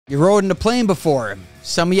You rode in a plane before.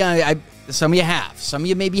 Some of you have. Some of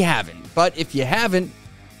you maybe haven't. But if you haven't,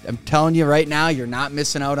 I'm telling you right now, you're not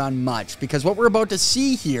missing out on much. Because what we're about to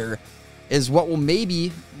see here is what will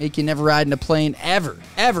maybe make you never ride in a plane ever.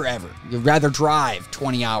 Ever, ever. You'd rather drive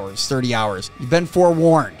 20 hours, 30 hours. You've been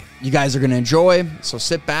forewarned. You guys are going to enjoy, so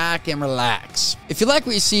sit back and relax. If you like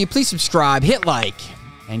what you see, please subscribe, hit like,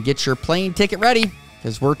 and get your plane ticket ready,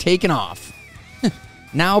 because we're taking off.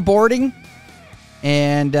 Now boarding,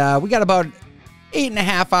 and we got about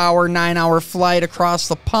 8.5 hour, 9 hour flight across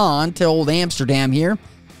the pond to old Amsterdam here,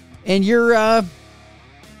 and your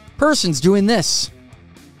person's doing this.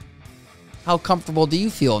 How comfortable do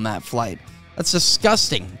you feel in that flight? That's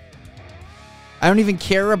disgusting. I don't even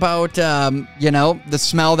care about, you know, the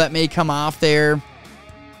smell that may come off there.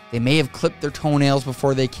 They may have clipped their toenails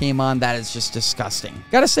before they came on. That is just disgusting.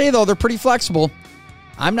 Gotta say, though, they're pretty flexible.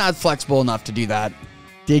 I'm not flexible enough to do that.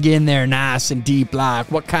 Dig in there nice and deep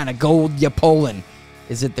like, what kind of gold you pulling?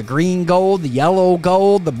 Is it the green gold, the yellow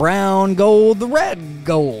gold, the brown gold, the red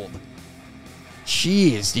gold?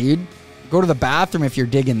 Jeez, dude. Go to the bathroom if you're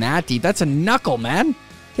digging that deep. That's a knuckle, man.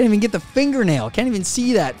 Can't even get the fingernail. Can't even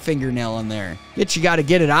see that fingernail in there. Yet you got to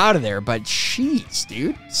get it out of there. But jeez,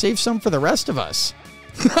 dude. Save some for the rest of us.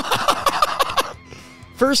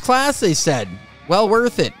 First class, they said. Well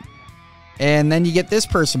worth it. And then you get this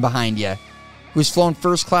person behind you who's flown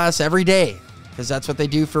first class every day because that's what they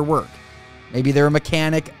do for work. Maybe they're a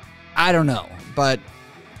mechanic. I don't know. But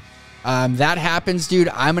that happens, dude.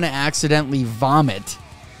 I'm going to accidentally vomit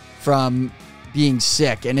from being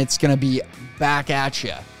sick, and it's going to be back at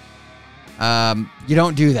you. You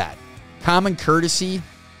don't do that. Common courtesy,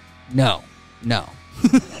 no.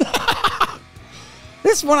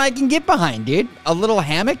 This one I can get behind, dude. A little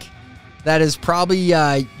hammock that is probably,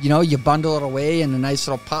 you know, you bundle it away in a nice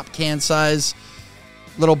little pop can size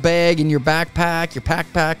little bag in your backpack. Your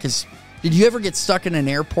backpack is... Did you ever get stuck in an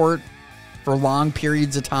airport for long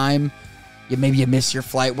periods of time? Maybe you miss your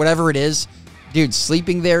flight, whatever it is. Dude,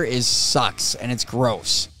 sleeping there sucks, and it's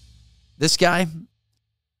gross. This guy,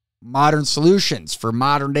 modern solutions for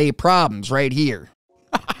modern day problems right here.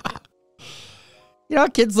 You know,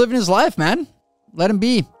 kid's living his life, man. Let him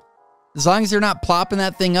be. As long as they're not plopping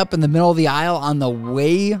that thing up in the middle of the aisle on the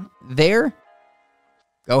way there,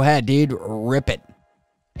 go ahead, dude. Rip it.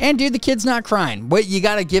 And, dude, the kid's not crying. What you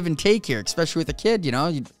got to give and take here, especially with a kid, you know.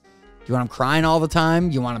 You want him crying all the time?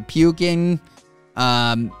 You want him puking?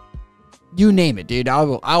 You name it, dude.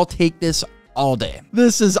 I'll take this all day.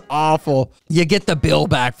 This is awful. You get the bill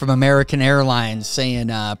back from American Airlines saying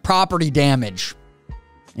property damage,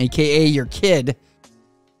 aka your kid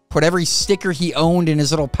put every sticker he owned in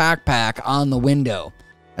his little backpack on the window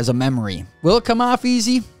as a memory. Will it come off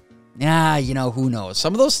easy? Yeah, you know, who knows.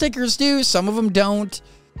 Some of those stickers do, some of them don't.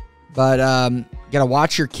 But you gotta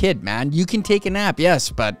watch your kid, man. You can take a nap, yes,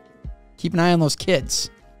 but keep an eye on those kids.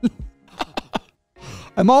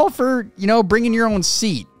 I'm all for, you know, bringing your own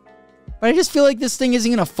seat. But I just feel like this thing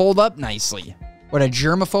isn't going to fold up nicely. What, a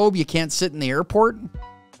germaphobe? You can't sit in the airport?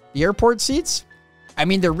 The airport seats? I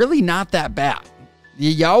mean, they're really not that bad.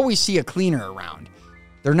 You always see a cleaner around.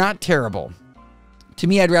 They're not terrible. To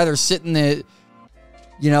me, I'd rather sit in the,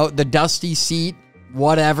 you know, the dusty seat,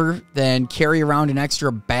 whatever, than carry around an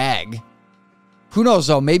extra bag. Who knows,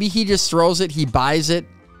 though? Maybe he just throws it. He buys it.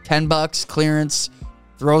 $10, clearance.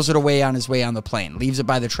 Throws it away on his way on the plane. Leaves it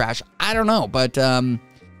by the trash. I don't know, but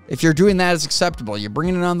if you're doing that, it's acceptable. You're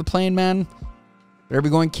bringing it on the plane, man. Better be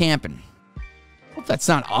going camping. Hope that's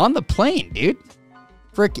not on the plane, dude.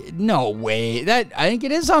 Frick, no way. I think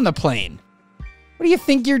it is on the plane. What do you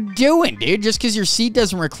think you're doing, dude? Just because your seat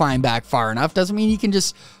doesn't recline back far enough doesn't mean you can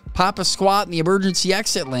just pop a squat in the emergency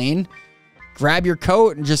exit lane, grab your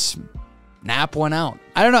coat, and just nap one out.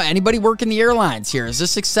 I don't know. Anybody working the airlines here? Is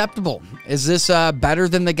this acceptable? Is this better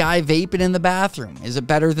than the guy vaping in the bathroom? Is it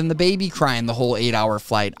better than the baby crying the whole 8-hour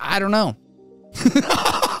flight? I don't know.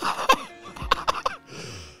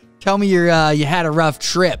 Tell me you had a rough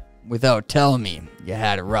trip without telling me you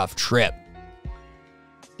had a rough trip.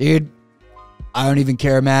 Dude, I don't even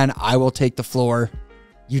care, man. I will take the floor.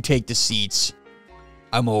 You take the seats.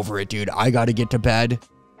 I'm over it, dude. I got to get to bed.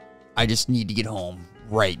 I just need to get home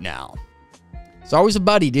right now. It's always a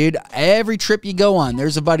buddy, dude. Every trip you go on,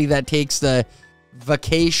 there's a buddy that takes the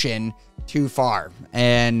vacation too far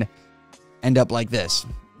and end up like this.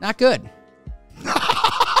 Not good.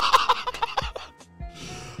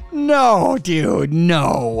 No, dude,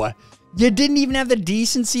 no. You didn't even have the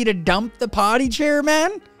decency to dump the potty chair,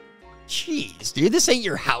 man? Jeez, dude, this ain't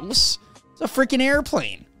your house. It's a freaking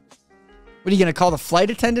airplane. What, are you going to call the flight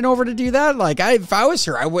attendant over to do that? Like, if I was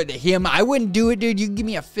her, I wouldn't do it, dude. You can give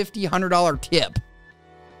me a $50, $100 tip.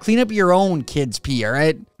 Clean up your own kids' pee, all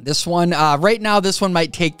right? This one, right now, this one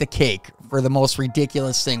might take the cake for the most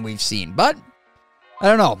ridiculous thing we've seen. But, I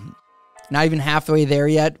don't know. Not even halfway there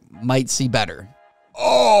yet. Might see better.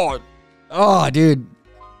 Oh, dude.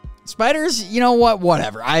 Spiders, you know what?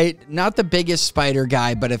 Whatever. Not the biggest spider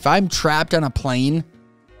guy, but if I'm trapped on a plane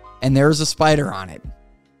and there's a spider on it,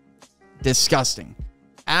 disgusting.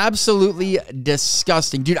 Absolutely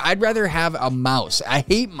disgusting. Dude, I'd rather have a mouse. I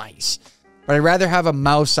hate mice, but I'd rather have a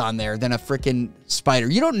mouse on there than a freaking spider.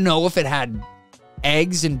 You don't know if it had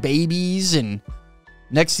eggs and babies, and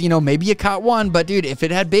next thing you know, maybe you caught one, but dude, if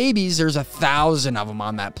it had babies, there's 1,000 of them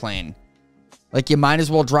on that plane. Like, you might as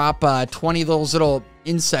well drop 20 of those little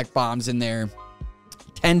insect bombs in there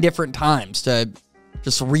 10 different times to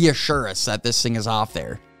just reassure us that this thing is off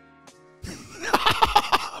there.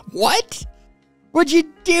 What? What'd you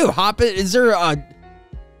do? Hop it? Is there a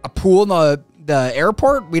pool in the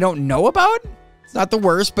airport we don't know about? It's not the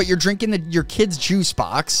worst, but you're drinking your kid's juice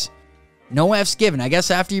box. No F's given. I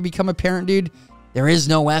guess after you become a parent, dude, there is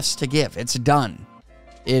no F's to give. It's done.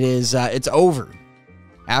 It is, it's over.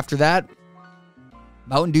 After that,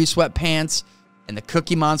 Mountain Dew sweatpants and the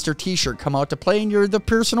Cookie Monster t-shirt come out to play, and you're the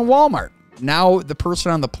person at Walmart. Now the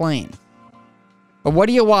person on the plane. But what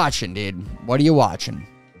are you watching, dude? What are you watching?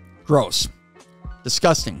 Gross.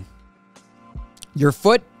 Disgusting. Your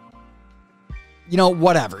foot, you know,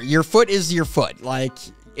 whatever. Your foot is your foot. Like,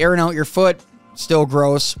 airing out your foot, still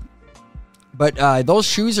gross. But those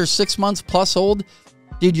shoes are 6 months plus old.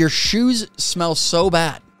 Dude, your shoes smell so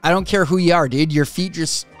bad. I don't care who you are, dude. Your feet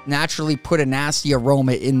just naturally put a nasty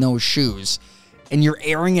aroma in those shoes. And you're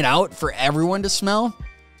airing it out for everyone to smell?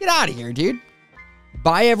 Get out of here, dude.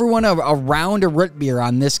 Buy everyone a round of root beer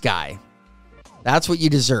on this guy. That's what you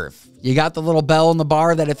deserve. You got the little bell in the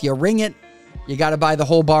bar that if you ring it, you got to buy the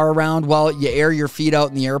whole bar around. Well, you air your feet out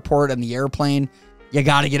in the airport and the airplane. You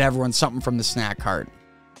got to get everyone something from the snack cart.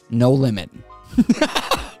 No limit.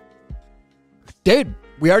 Dude,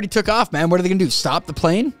 we already took off, man. What are they going to do? Stop the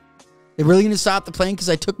plane? They really going to stop the plane because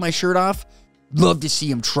I took my shirt off? Love to see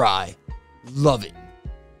them try. Love it.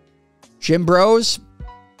 Gym Bros,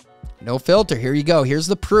 no filter. Here you go. Here's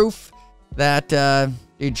the proof that,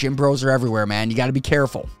 dude, gym bros are everywhere, man. You got to be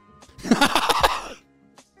careful.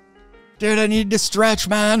 Dude, I need to stretch,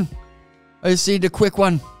 man. I just need a quick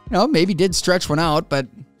one. You know, maybe did stretch one out, but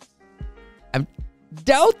I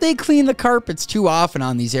doubt they clean the carpets too often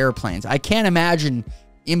on these airplanes. I can't imagine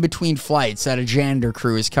in between flights that a janitor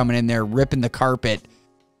crew is coming in there, ripping the carpet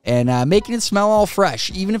and making it smell all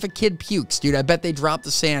fresh. Even if a kid pukes, dude, I bet they drop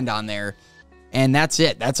the sand on there and that's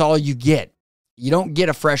it. That's all you get. You don't get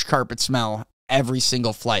a fresh carpet smell every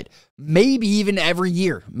single flight. Maybe even every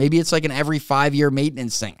year. Maybe it's like an every 5-year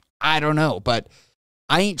maintenance thing. I don't know, but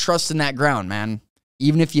I ain't trusting that ground, man.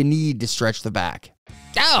 Even if you need to stretch the back.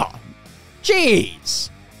 Oh, jeez.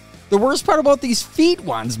 The worst part about these feet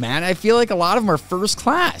ones, man, I feel like a lot of them are first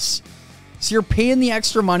class. So you're paying the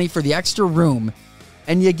extra money for the extra room,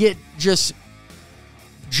 and you get just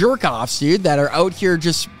jerk-offs, dude, that are out here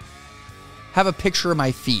just have a picture of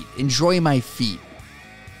my feet. Enjoy my feet.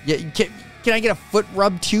 Can I get a foot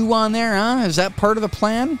rub too on there, huh? Is that part of the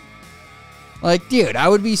plan? Like, dude, I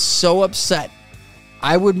would be so upset.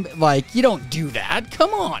 I would, like, you don't do that.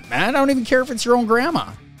 Come on, man. I don't even care if it's your own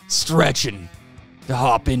grandma. Stretching to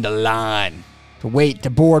hop into line, to wait to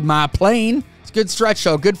board my plane. It's a good stretch,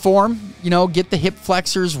 though. Good form. You know, get the hip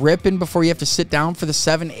flexors ripping before you have to sit down for the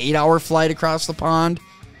 7-8 hour flight across the pond.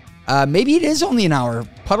 Maybe it is only an hour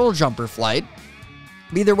puddle jumper flight.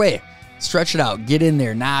 Either way, stretch it out. Get in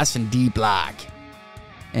there nice and deep like.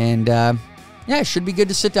 And, yeah, it should be good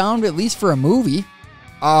to sit down, at least for a movie.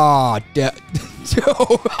 Oh,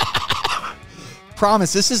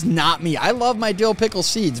 promise, this is not me. I love my dill pickle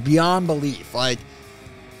seeds beyond belief. Like,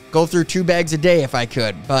 go through 2 bags a day if I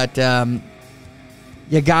could. But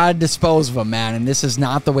you gotta dispose of them, man. And this is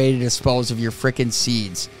not the way to dispose of your freaking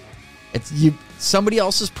seeds. It's somebody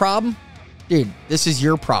else's problem, dude. This is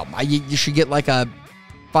your problem. You should get like a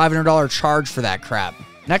 $500 charge for that crap.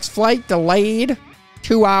 Next flight delayed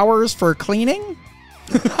 2 hours for cleaning.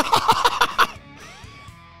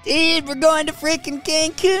 Dude, we're going to freaking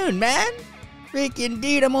Cancun, man. Freaking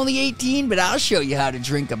dude, I'm only 18, but I'll show you how to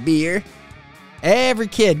drink a beer. Every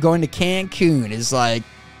kid going to Cancun is like,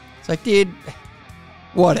 it's like, dude,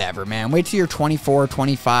 whatever, man. Wait till you're 24,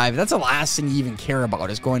 25. That's the last thing you even care about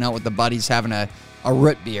is going out with the buddies having a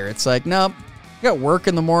root beer. It's like, nope, I got work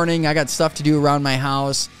in the morning. I got stuff to do around my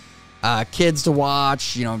house. Kids to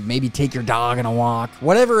watch, you know, maybe take your dog on a walk.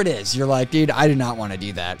 Whatever it is, you're like, dude, I do not want to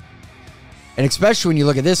do that. And especially when you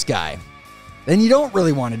look at this guy, then you don't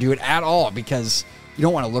really want to do it at all because you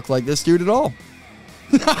don't want to look like this dude at all.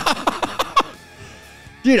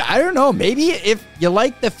 Dude, I don't know. Maybe if you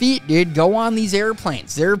like the feet, dude, go on these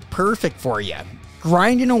airplanes. They're perfect for you.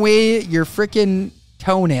 Grinding away your freaking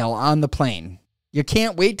toenail on the plane. You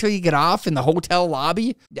can't wait till you get off in the hotel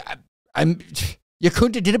lobby. You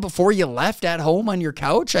couldn't have did it before you left at home on your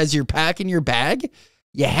couch as you're packing your bag.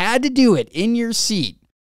 You had to do it in your seat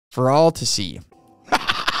for all to see.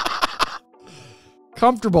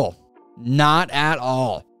 Comfortable. Not at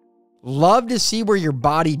all. Love to see where your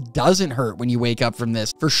body doesn't hurt when you wake up from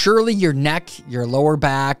this. For surely your neck, your lower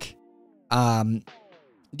back,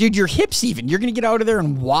 dude, your hips even. You're going to get out of there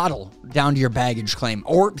and waddle down to your baggage claim.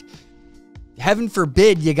 Or, heaven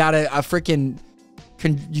forbid, you got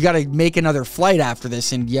to make another flight after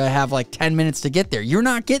this and you have like 10 minutes to get there. You're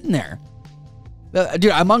not getting there. Dude,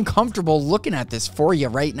 I'm uncomfortable looking at this for you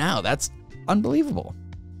right now. That's unbelievable.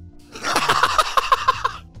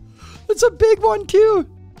 It's a big one too.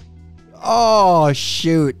 Oh,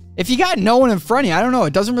 shoot. If you got no one in front of you, I don't know.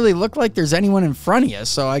 It doesn't really look like there's anyone in front of you.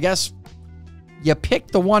 So I guess you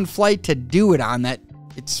picked the one flight to do it on that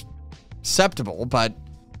it's acceptable. But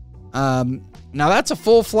now that's a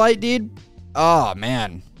full flight, dude. Oh,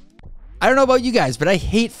 man. I don't know about you guys, but I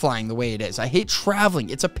hate flying the way it is. I hate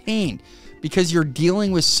traveling. It's a pain because you're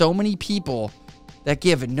dealing with so many people that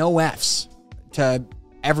give no Fs to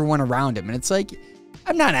everyone around him. And it's like,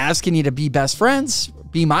 I'm not asking you to be best friends.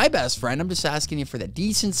 Be my best friend. I'm just asking you for the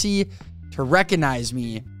decency to recognize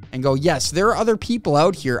me and go, yes, there are other people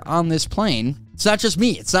out here on this plane. It's not just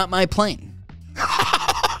me. It's not my plane.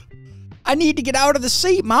 I need to get out of the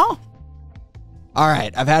seat, Ma. All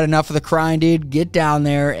right, I've had enough of the crying, dude. Get down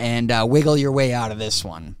there and wiggle your way out of this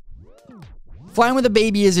one. Flying with a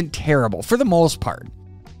baby isn't terrible for the most part.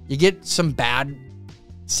 You get some bad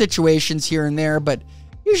situations here and there, but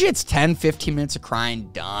usually it's 10, 15 minutes of crying,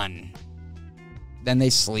 done. Then they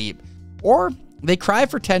sleep. Or they cry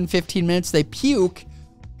for 10, 15 minutes, they puke,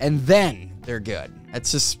 and then they're good.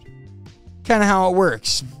 That's just kind of how it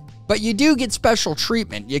works. But you do get special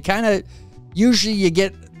treatment. Usually you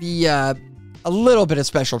get the, a little bit of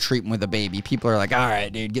special treatment with a baby. People are like, all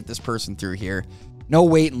right, dude, get this person through here. No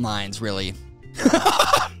waiting lines, really.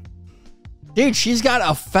 Dude, she's got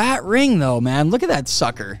a fat ring, though, man. Look at that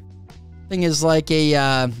sucker. Thing is like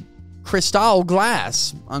a crystal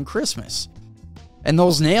glass on Christmas. And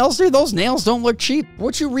those nails, dude, those nails don't look cheap.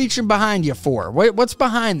 What you reaching behind you for? What's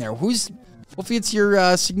behind there? Hopefully it's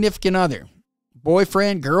your significant other.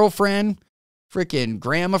 Boyfriend, girlfriend, freaking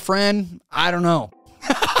grandma friend. I don't know.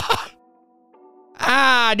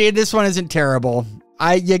 Dude, this one isn't terrible.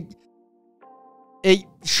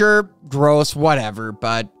 Sure, gross, whatever.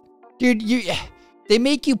 But, dude, they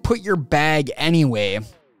make you put your bag anyway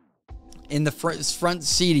in the front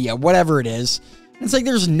seat of you, whatever it is. It's like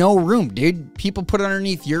there's no room, dude. People put it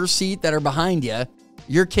underneath your seat that are behind you.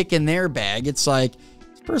 You're kicking their bag. It's like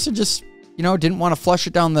this person just, didn't want to flush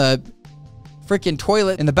it down the freaking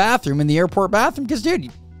toilet in the bathroom, in the airport bathroom. Because, dude,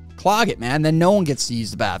 you clog it, man. Then no one gets to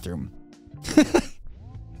use the bathroom.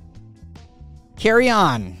 Carry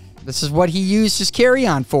on. This is what he used his carry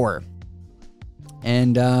on for.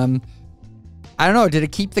 And, I don't know. Did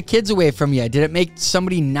it keep the kids away from you? Did it make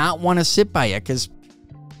somebody not want to sit by you? Because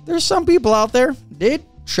there's some people out there, dude,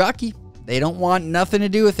 Chucky. They don't want nothing to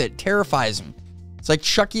do with it. Terrifies them. It's like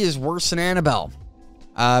Chucky is worse than Annabelle.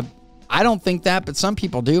 I don't think that, but some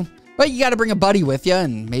people do. But you got to bring a buddy with you,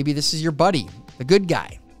 and maybe this is your buddy, the good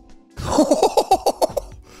guy.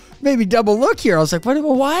 Maybe double look here. I was like,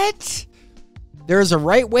 what? There's a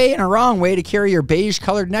right way and a wrong way to carry your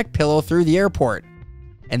beige-colored neck pillow through the airport.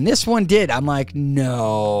 And this one did. I'm like,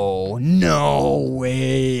 no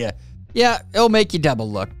way. Yeah, it'll make you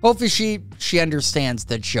double look. Hopefully she understands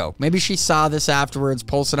the joke. Maybe she saw this afterwards,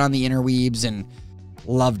 posted on the interweebs, and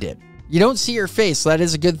loved it. You don't see her face, so that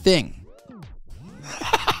is a good thing.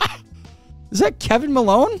 Is that Kevin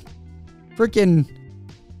Malone? Freaking,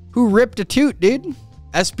 who ripped a toot, dude?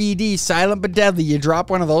 SBD, silent but deadly. You drop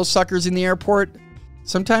one of those suckers in the airport.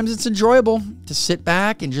 Sometimes it's enjoyable to sit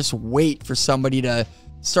back and just wait for somebody to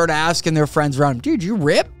start asking their friends around, dude, you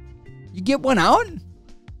rip? You get one out?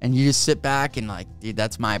 And you just sit back and like, dude,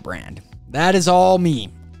 that's my brand. That is all me.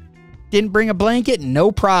 Didn't bring a blanket,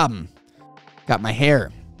 no problem. Got my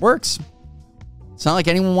hair. Works. It's not like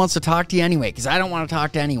anyone wants to talk to you anyway, because I don't want to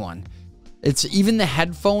talk to anyone. It's even the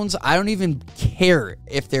headphones. I don't even care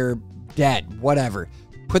if they're dead, whatever.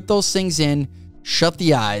 Put those things in, shut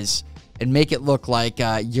the eyes, and make it look like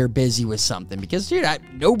you're busy with something. Because, dude,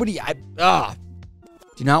 do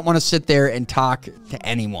not want to sit there and talk to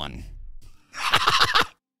anyone.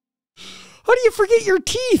 How do you forget your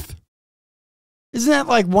teeth? Isn't that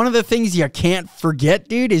like one of the things you can't forget,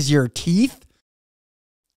 dude, is your teeth?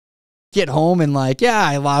 get home and like, yeah,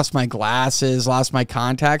 I lost my glasses, lost my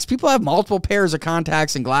contacts. People have multiple pairs of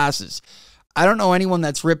contacts and glasses. I don't know anyone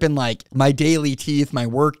that's ripping like my daily teeth, my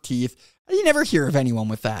work teeth. You never hear of anyone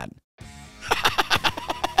with that.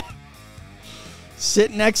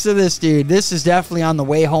 Sitting next to this dude. This is definitely on the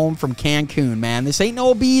way home from Cancun, man. This ain't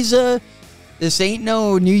no Ibiza. This ain't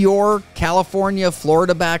no New York, California,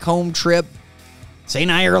 Florida back home trip. This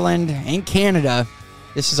ain't Ireland, ain't Canada.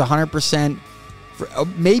 This is 100%,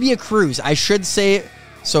 maybe a cruise. I should say,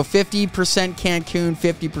 so 50% Cancun,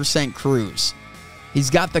 50% cruise.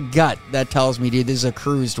 He's got the gut that tells me, dude, this is a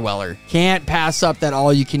cruise dweller. Can't pass up that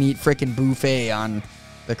all-you-can-eat freaking buffet on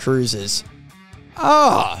the cruises.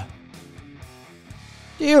 Oh,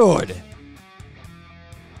 dude.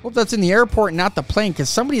 Hope that's in the airport, not the plane, because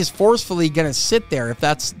somebody is forcefully going to sit there if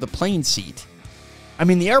that's the plane seat. I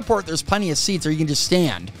mean, the airport, there's plenty of seats, or you can just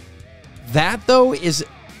stand. That, though, is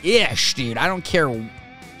ish, dude. I don't care.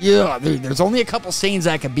 Yeah, dude, there's only a couple stains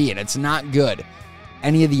that could be in. It's not good.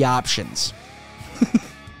 Any of the options.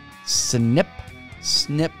 Snip,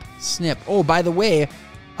 snip, snip. Oh, by the way,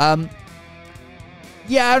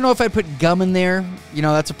 yeah, I don't know if I'd put gum in there. You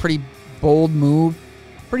know, that's a pretty bold move.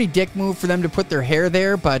 Pretty dick move for them to put their hair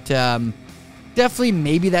there, but definitely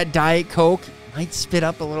maybe that Diet Coke might spit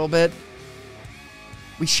up a little bit.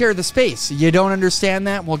 We share the space. You don't understand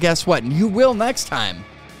that? Well, guess what? You will next time.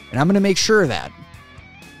 And I'm going to make sure of that.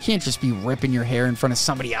 You can't just be ripping your hair in front of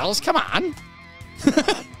somebody else. Come on.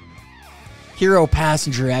 Hero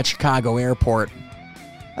passenger at Chicago Airport.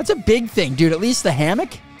 That's a big thing, dude. At least the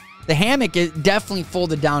hammock. The hammock is definitely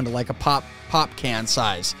folded down to like a pop can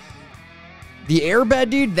size. The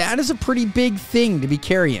airbed, dude, that is a pretty big thing to be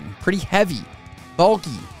carrying. Pretty heavy,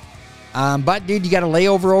 bulky. But, dude, you got to lay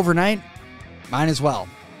over overnight? Might as well,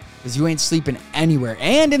 because you ain't sleeping anywhere.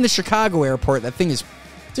 And in the Chicago airport, that thing is,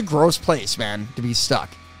 it's a gross place, man, to be stuck.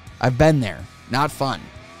 I've been there. Not fun.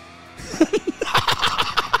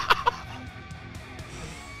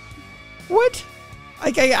 What?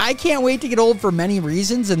 I can't wait to get old for many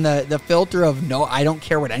reasons, and the filter of no, I don't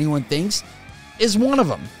care what anyone thinks is one of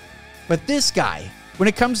them. But this guy, when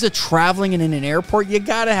it comes to traveling in an airport, you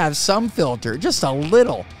gotta have some filter, just a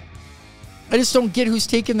little. I just don't get who's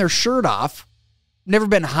taking their shirt off. Never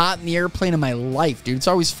been hot in the airplane in my life, dude. It's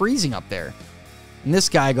always freezing up there. And this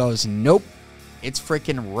guy goes, nope, it's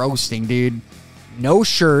freaking roasting, dude. No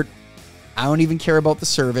shirt. I don't even care about the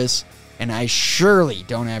service. And I surely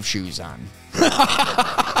don't have shoes on.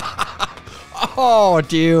 Oh,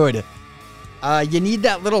 dude. You need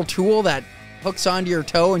that little tool that hooks onto your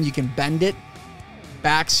toe and you can bend it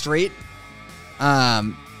back straight.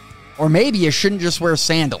 Or maybe you shouldn't just wear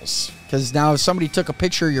sandals, because now if somebody took a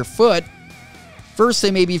picture of your foot, first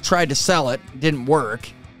they maybe tried to sell it, didn't work,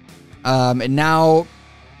 and now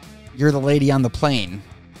you're the lady on the plane,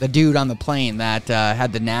 the dude on the plane that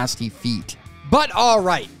had the nasty feet. But all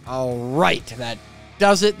right, that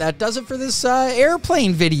does it for this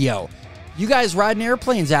airplane video. You guys riding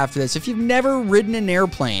airplanes after this? If you've never ridden an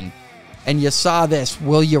airplane and you saw this,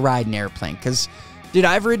 will you ride an airplane? Because, dude,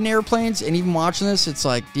 I've ridden airplanes, and even watching this, it's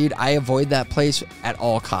like, dude, I avoid that place at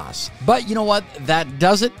all costs. But you know what? That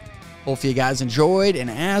does it. Hopefully you guys enjoyed, and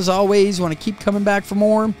as always, you want to keep coming back for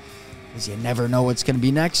more, because you never know what's going to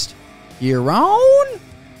be next here on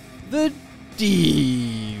the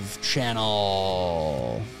DEEV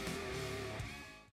channel.